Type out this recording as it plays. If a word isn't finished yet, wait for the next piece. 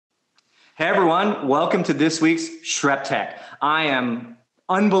Hey everyone, welcome to this week's Schroepfer. I am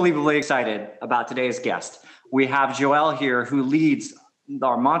unbelievably excited about today's guest. We have Joelle here who leads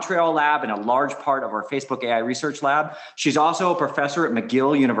our Montreal lab and a large part of our Facebook AI research lab. She's also a professor at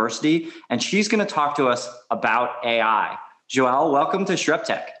McGill University, and she's going to talk to us about AI. Joelle, welcome to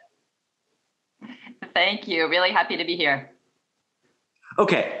Schroepfer. Thank you. Really happy to be here.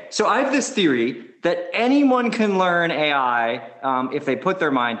 Okay, so I have this theory that anyone can learn AI if they put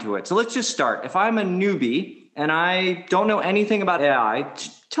their mind to it. So let's just start. If I'm a newbie and I don't know anything about AI,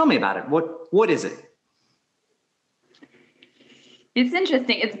 tell me about it. What is it? It's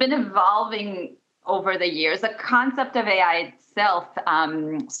interesting. It's been evolving over the years. The concept of AI itself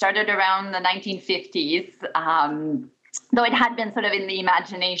started around the 1950s, though it had been sort of in the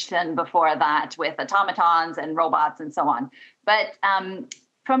imagination before that with automatons and robots and so on. But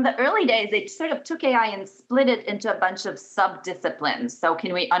from the early days, they sort of took AI and split it into a bunch of sub-disciplines. So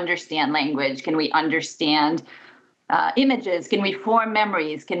can we understand language? Can we understand images? Can we form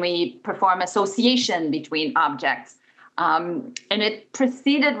memories? Can we perform association between objects? And it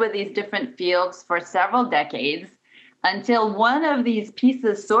proceeded with these different fields for several decades until one of these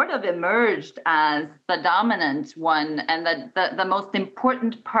pieces sort of emerged as the dominant one and the most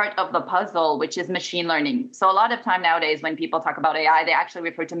important part of the puzzle, which is machine learning. So a lot of time nowadays when people talk about AI, they actually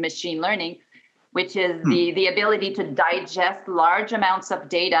refer to machine learning, which is the ability to digest large amounts of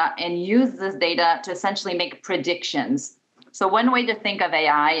data and use this data to essentially make predictions. So one way to think of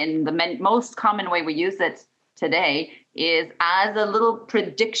AI, and the most common way we use it today, is as a little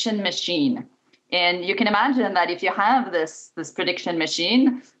prediction machine. And you can imagine that if you have this prediction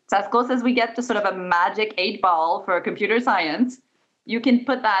machine, it's as close as we get to sort of a magic 8-ball for computer science. You can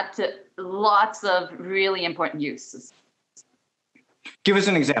put that to lots of really important uses. Give us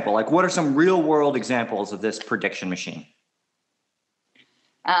an example. Like, what are some real world examples of this prediction machine?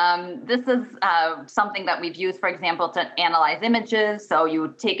 This is something that we've used, for example, to analyze images. So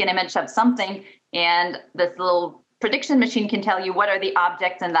you take an image of something, and this little prediction machine can tell you what are the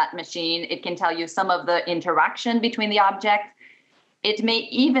objects in that machine. It can tell you some of the interaction between the objects. It may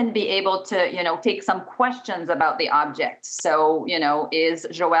even be able to, take some questions about the object. So, is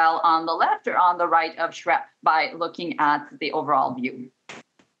Joelle on the left or on the right of Schroepfer by looking at the overall view?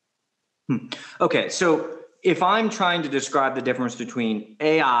 Okay, so if I'm trying to describe the difference between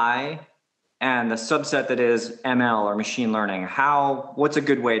AI and the subset that is ML or machine learning, what's a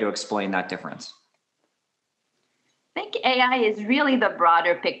good way to explain that difference? I think AI is really the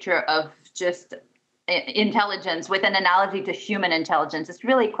broader picture of just intelligence with an analogy to human intelligence. It's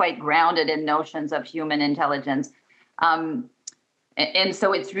really quite grounded in notions of human intelligence. And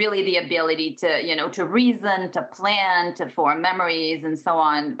so it's really the ability to reason, to plan, to form memories and so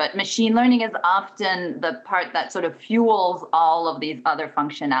on. But machine learning is often the part that sort of fuels all of these other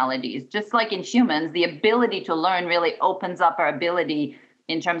functionalities. Just like in humans, the ability to learn really opens up our ability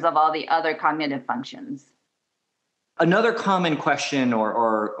in terms of all the other cognitive functions. Another common question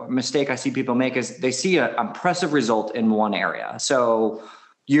or mistake I see people make is they see an impressive result in one area. So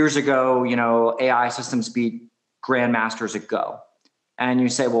years ago, AI systems beat grandmasters at Go. And you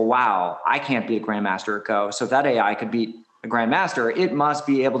say, well, wow, I can't beat a grandmaster at Go. So if that AI could beat a grandmaster, it must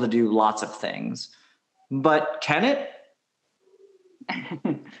be able to do lots of things. But can it?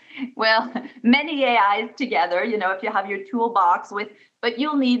 Well, many AIs together, if you have your toolbox but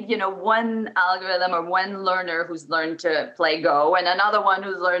you'll need, one algorithm or one learner who's learned to play Go and another one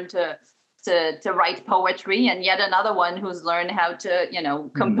who's learned to write poetry and yet another one who's learned how to,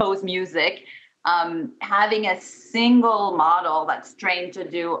 compose music. Having a single model that's trained to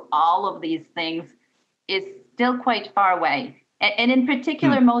do all of these things is still quite far away. And in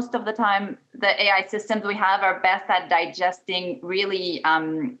particular, most of the time, the AI systems we have are best at digesting really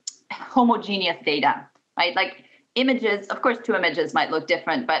homogeneous data, right? Like images, of course, 2 images might look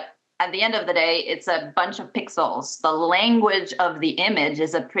different, but at the end of the day, it's a bunch of pixels. The language of the image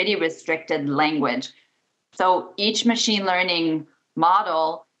is a pretty restricted language. So each machine learning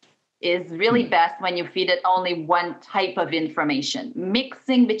model is really best when you feed it only one type of information,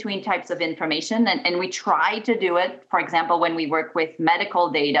 mixing between types of information. And we try to do it, for example, when we work with medical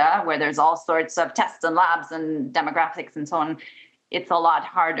data, where there's all sorts of tests and labs and demographics and so on. It's a lot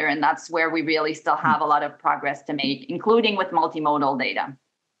harder. And that's where we really still have a lot of progress to make, including with multimodal data.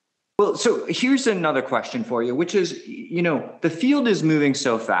 Well, so here's another question for you, which is, the field is moving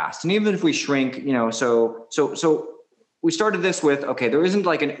so fast. And even if we shrink, so we started this with, okay, there isn't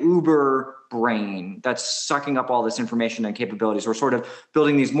like an Uber brain that's sucking up all this information and capabilities. We're sort of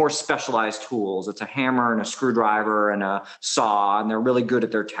building these more specialized tools. It's a hammer and a screwdriver and a saw, and they're really good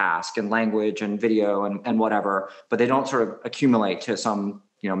at their task and language and video and whatever, but they don't sort of accumulate to some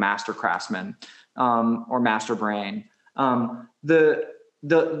master craftsman or master brain.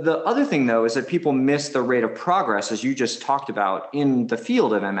 The other thing, though, is that people miss the rate of progress, as you just talked about, in the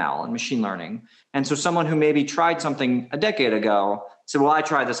field of ML and machine learning. And so someone who maybe tried something a decade ago said, well, I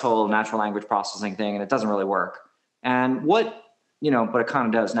tried this whole natural language processing thing and it doesn't really work. And but it kind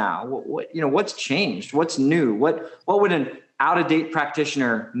of does now. What's changed? What's new? What would an out-of-date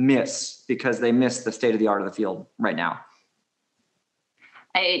practitioner miss because they miss the state of the art of the field right now?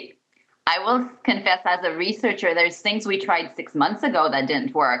 I will confess, as a researcher, there's things we tried 6 months ago that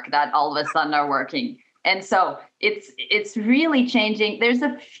didn't work that all of a sudden are working. And so it's really changing. There's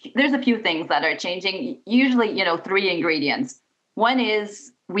a few things that are changing, usually, 3 ingredients. One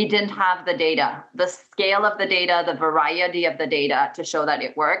is we didn't have the data, the scale of the data, the variety of the data to show that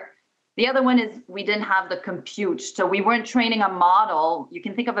it worked. The other one is we didn't have the compute. So we weren't training a model. You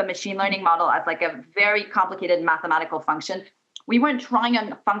can think of a machine learning model as like a very complicated mathematical function. We weren't trying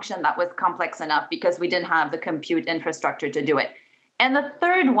a function that was complex enough because we didn't have the compute infrastructure to do it. And the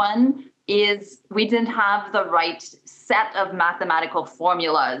third one is we didn't have the right set of mathematical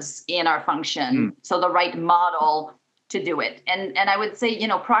formulas in our function, so the right model to do it. And I would say,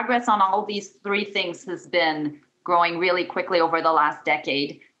 progress on all these 3 things has been growing really quickly over the last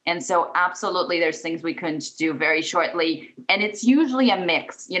decade. And so absolutely, there's things we couldn't do very shortly. And it's usually a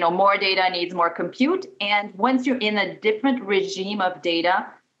mix. More data needs more compute. And once you're in a different regime of data,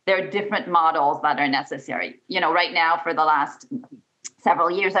 there are different models that are necessary. Right now, for the last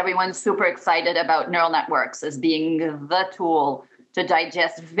several years, everyone's super excited about neural networks as being the tool to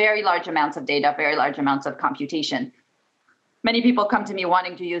digest very large amounts of data, very large amounts of computation. Many people come to me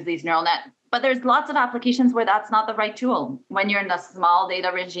wanting to use these neural net, but there's lots of applications where that's not the right tool. When you're in a small data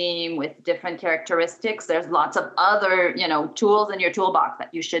regime with different characteristics, there's lots of other, tools in your toolbox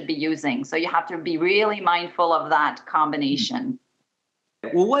that you should be using. So you have to be really mindful of that combination.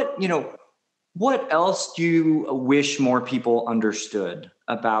 Well, what else do you wish more people understood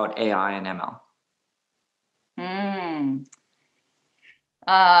about AI and ML?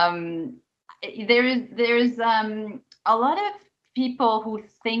 There's a lot of people who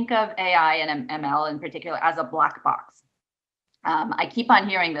think of AI and ML in particular as a black box. I keep on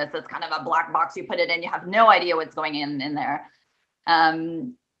hearing this. It's kind of a black box. You put it in, you have no idea what's going in there.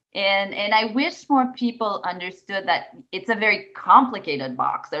 And I wish more people understood that it's a very complicated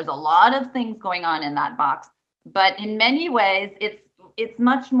box. There's a lot of things going on in that box, but in many ways, it's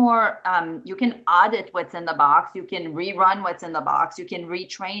much more, you can audit what's in the box, you can rerun what's in the box, you can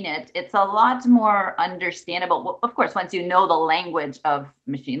retrain it. It's a lot more understandable, of course, once you know the language of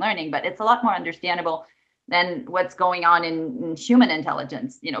machine learning, but it's a lot more understandable than what's going on in human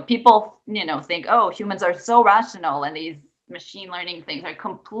intelligence. People, think, oh, humans are so rational and these machine learning things are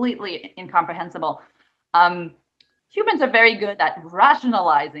completely incomprehensible. Humans are very good at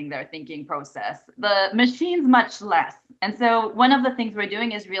rationalizing their thinking process. The machines much less. And so one of the things we're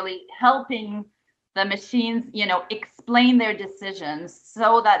doing is really helping the machines, explain their decisions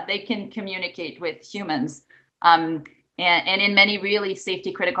so that they can communicate with humans. And in many really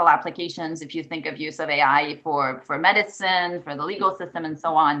safety critical applications, if you think of use of AI for medicine, for the legal system, and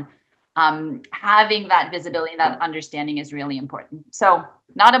so on, having that visibility and that understanding is really important. So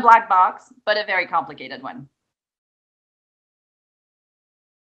not a black box, but a very complicated one.